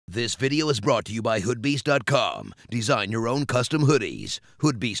This video is brought to you by hoodbeast.com. Design your own custom hoodies.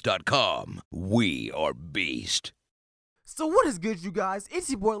 hoodbeast.com. We are beast. So what is good, you guys? It's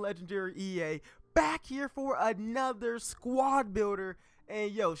your boy Legendary EA back here for another squad builder.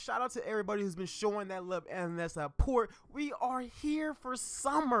 And yo, shout out to everybody who's been showing that love and that support. We are here for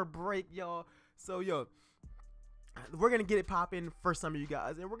summer break, y'all. So yo, we're gonna get it popping for some of you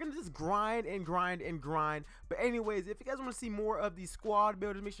guys, and we're gonna just grind and grind and grind. But anyways, if you guys want to see more of these squad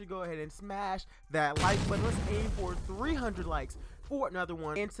builders, make sure you go ahead and smash that like button. Let's aim for 300 likes for another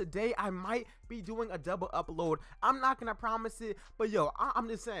one. And today I might be doing a double upload. I'm not gonna promise it, but yo, I'm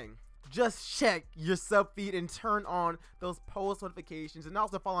just saying, just check your sub feed and turn on those post notifications, and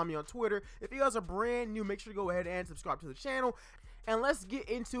also follow me on Twitter. If you guys are brand new, make sure to go ahead and subscribe to the channel. And let's get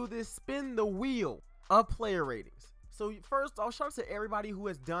into this spin the wheel of player ratings. So first, I'll shout out to everybody who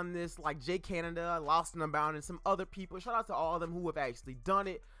has done this, like Jay Canada, Lost and Unbound, and some other people. Shout out to all of them who have actually done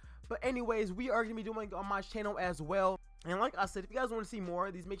it. But anyways, we are going to be doing it on my channel as well. And like I said, if you guys want to see more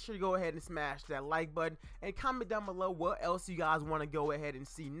of these, make sure you go ahead and smash that like button and comment down below what else you guys want to go ahead and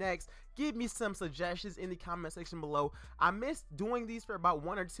see next. Give me some suggestions in the comment section below. I missed doing these for about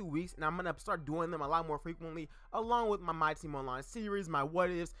 1 or 2 weeks, and I'm going to start doing them a lot more frequently, along with my Team Online series, my what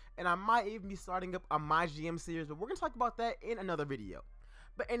ifs, and I might even be starting up a my GM series, but we're going to talk about that in another video.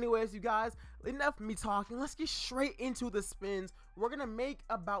 But anyways, you guys, enough of me talking. Let's get straight into the spins. We're going to make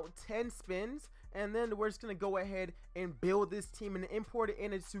about 10 spins, and then we're just going to go ahead and build this team and import it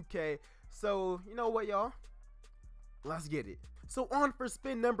into 2K. So, you know what, y'all? Let's get it. So on for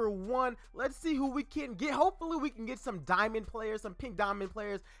spin number 1, let's see who we can get. Hopefully we can get some diamond players, some pink diamond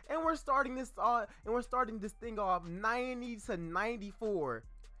players, and we're starting this thing off 90 to 94.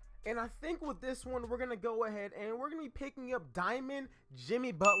 And I think with this one, we're going to go ahead and we're going to be picking up Diamond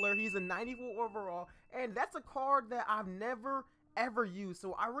Jimmy Butler. He's a 94 overall, and that's a card that I've never ever used,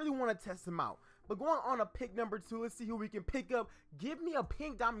 so I really want to test him out. But going on a pick number 2, let's see who we can pick up. Give me a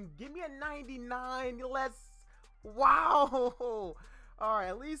pink diamond. Give me a 99. Wow. All right,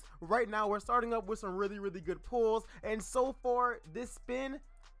 at least right now we're starting up with some really good pulls, and so far this spin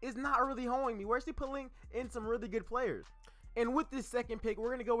is not really holding me. We're actually pulling in some really good players. And with this second pick, we're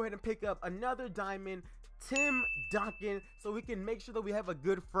going to go ahead and pick up another diamond, Tim Duncan, so we can make sure that we have a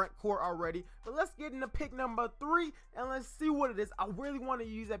good front court already. But let's get into pick number 3, and let's see what it is. I really want to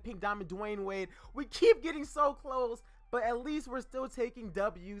use that pink diamond, Dwayne Wade. We keep getting so close, but at least we're still taking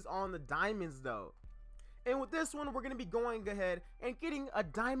W's on the diamonds, though. And with this one, we're going to be going ahead and getting a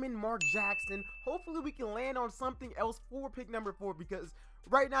diamond Mark Jackson. Hopefully we can land on something else for pick number 4, because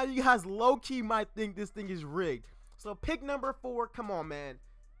right now you guys low-key might think this thing is rigged. So pick number 4, come on, man.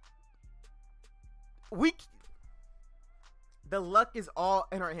 The luck is all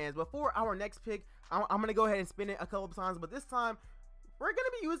in our hands. Before our next pick, I'm going to go ahead and spin it a couple of times, but this time we're going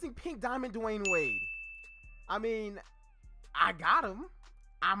to be using pink diamond Dwayne Wade. I mean, I got him.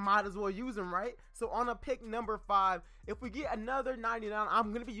 I might as well use him, right? So on a pick number 5, if we get another 99, I'm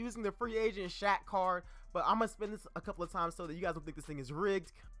going to be using the free agent Shaq card, but I'm going to spin this a couple of times so that you guys don't think this thing is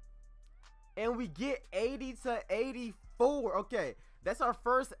rigged. And we get 80 to 84. Okay, that's our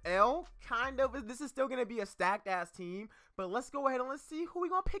first L, kind of. This is still going to be a stacked ass team, but let's go ahead and let's see who we're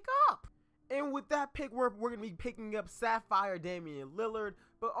going to pick up. And with that pick, we're going to be picking up Sapphire Damian Lillard.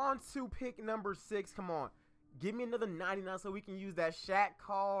 But on to pick number 6, come on. Give me another 99 so we can use that Shaq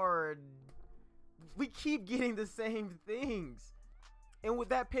card. We keep getting the same things. And with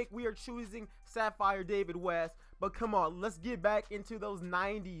that pick, we are choosing Sapphire David West. But come on, let's get back into those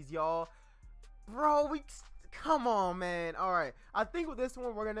 90s, y'all. Bro, come on, man. All right, I think with this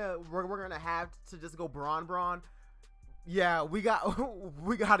one we're gonna have to just go Bron. Yeah, we got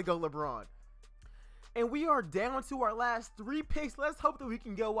to go LeBron. And we are down to our last 3 picks. Let's hope that we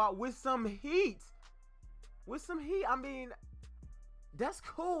can go out with some heat. I mean, that's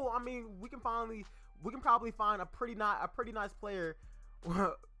cool. I mean, we can probably find a pretty nice player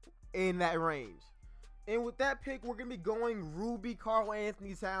in that range. And with that pick, we're going to be going Ruby Carl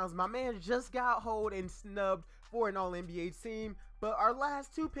Anthony Towns. My man just got hold and snubbed for an All-NBA team. But our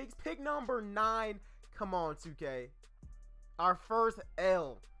last 2 picks, pick number 9. Come on, 2K. Our first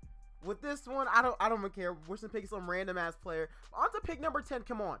L. With this one, I don't even care. We're just picking some random ass player. On to pick number 10.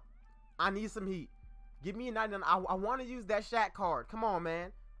 Come on. I need some heat. Give me a 99. I want to use that Shaq card. Come on,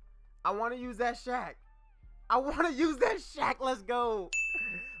 man. I want to use that Shaq. Let's go.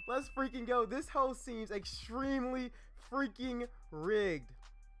 Let's freaking go. This whole seems extremely freaking rigged.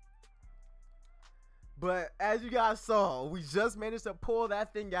 But as you guys saw, we just managed to pull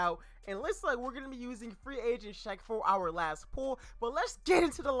that thing out. And it looks like we're going to be using free agent Shaq for our last pull. But let's get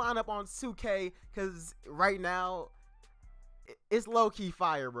into the lineup on 2K. Because right now, it's low-key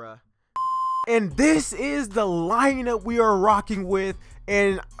fire, bruh. And this is the lineup we are rocking with,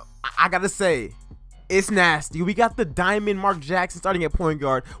 and I gotta say, it's nasty. We got the diamond Mark Jackson starting at point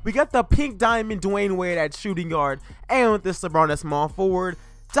guard. We got the pink diamond Dwayne Wade at shooting guard, and with this LeBron at small forward,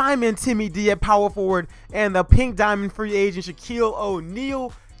 diamond Timmy D at power forward, and the pink diamond free agent Shaquille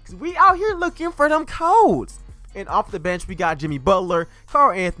O'Neal. We out here looking for them codes. And off the bench, we got Jimmy Butler,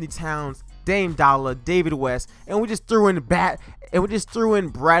 Karl Anthony Towns, Dame Dollar, David West, and we just threw in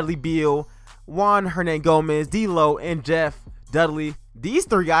Bradley Beal, Juan Hernangomez, D-Lo, and Jeff Dudley. These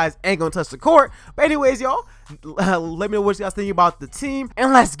three guys ain't gonna touch the court. But anyways, y'all, let me know what you guys think about the team,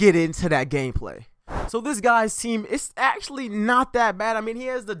 and let's get into that gameplay. So this guy's team is actually not that bad. I mean, he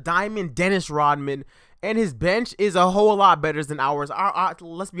has the diamond Dennis Rodman, and his bench is a whole lot better than ours.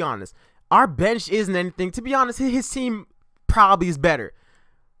 Let's be honest. Our bench isn't anything. To be honest, his team probably is better.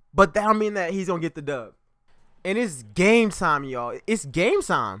 But that don't mean that he's going to get the dub. And it's game time, y'all. It's game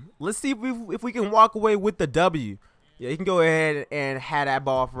time. Let's see if we can walk away with the W. Yeah, you can go ahead and have that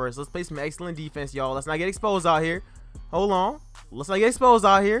ball first. Let's play some excellent defense, y'all. Let's not get exposed out here. Hold on. Let's not get exposed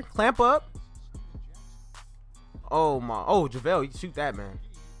out here. Clamp up. Oh, my. Oh, JaVale, you shoot that, man.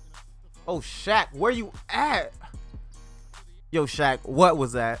 Oh, Shaq, where you at? Yo, Shaq, what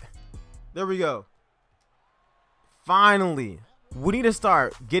was that? There we go. Finally, we need to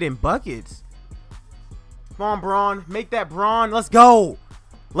start getting buckets. Come on, Braun. Make that Braun. Let's go.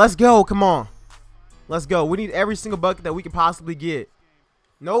 Let's go. Come on. Let's go. We need every single bucket that we can possibly get.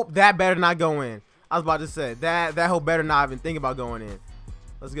 Nope, that better not go in. I was about to say, that hole better not even think about going in.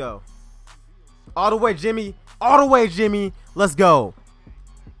 Let's go. All the way, Jimmy. All the way, Jimmy. Let's go.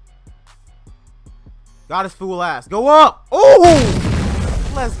 Got his fool ass. Go up. Oh!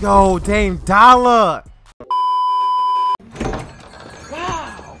 Let's go, Dame Dollar.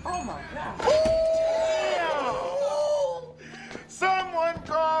 Wow. Oh, my God. Someone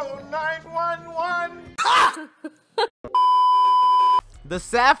call 911. The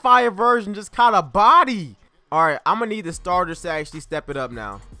Sapphire version just caught a body. All right, I'm going to need the starters to actually step it up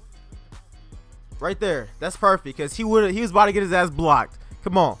now. Right there. That's perfect because he was about to get his ass blocked.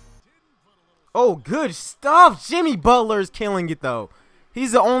 Come on. Oh, good stuff. Jimmy Butler is killing it, though.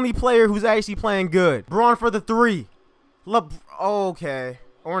 He's the only player who's actually playing good. Braun for the three. Okay.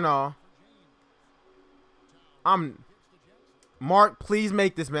 Or no. Mark, please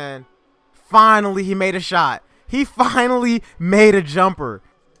make this, man. Finally, he made a shot. He finally made a jumper.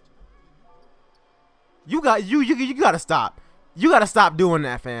 You gotta stop. You gotta stop doing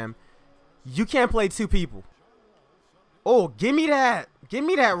that, fam. You can't play two people. Oh, give me that. Give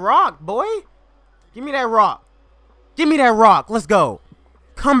me that rock, boy. Give me that rock. Give me that rock. Let's go.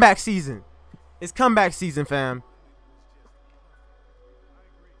 Comeback season. It's comeback season, fam.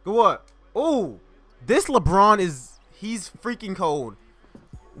 Go up. Oh, this LeBron he's freaking cold.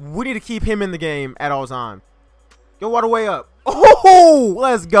 We need to keep him in the game at all time. Go all the way up. Oh,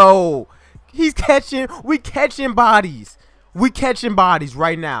 let's go. We catching bodies. We catching bodies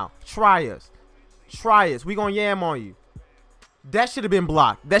right now. Try us. Try us. We gonna yam on you. That should have been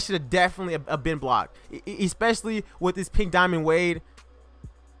blocked. That should have definitely been blocked. Especially with this pink diamond Wade.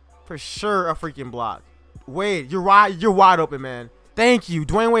 For sure a freaking block. Wade, you're wide open, man. Thank you.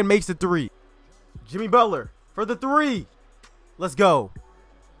 Dwayne Wade makes the three. Jimmy Butler for the three. Let's go.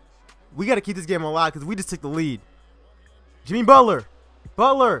 We got to keep this game alive because we just took the lead. Jimmy Butler.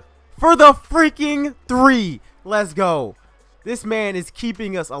 Butler for the freaking three. Let's go. This man is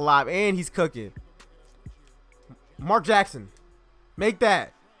keeping us alive and he's cooking. Mark Jackson. Make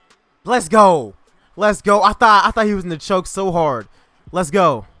that. Let's go. Let's go. I thought he was in the choke so hard. Let's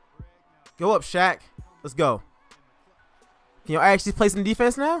go. Go up, Shaq. Let's go. Can y'all actually play some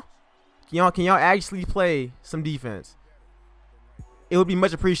defense now? Can y'all actually play some defense? It would be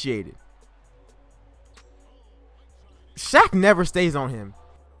much appreciated. Shaq never stays on him.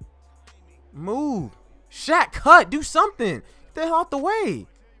 Move. Shaq, cut. Do something. Get the hell out the way.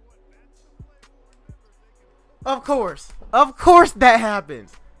 Of course. Of course that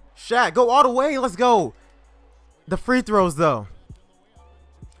happens. Shaq, go all the way. Let's go. The free throws, though.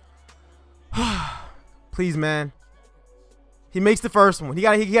 Please, man. He makes the first one. He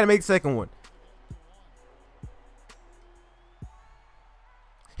gotta make the second one.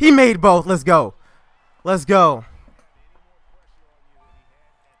 He made both. Let's go. Let's go.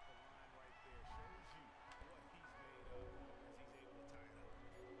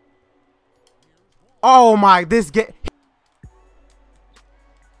 Oh my,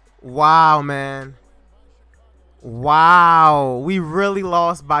 wow, man. Wow, we really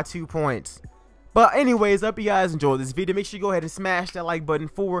lost by 2 points. But anyways, I hope you guys enjoyed this video. Make sure you go ahead and smash that like button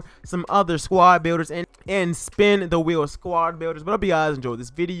for some other squad builders. And and spin the wheel squad builders. But I hope you guys enjoyed this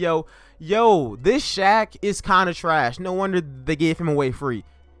video. Yo, this Shaq is kind of trash. No wonder they gave him away free.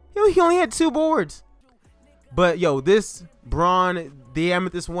 He only had 2 boards. But yo, this Braun, the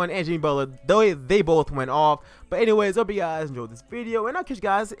Amethyst one, and Jimmy Butler, they both went off. But anyways, hope you guys enjoyed this video, and I'll catch you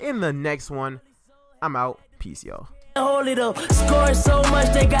guys in the next one. I'm out. Peace, y'all. Hold it up, score so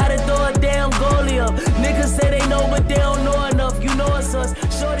much they got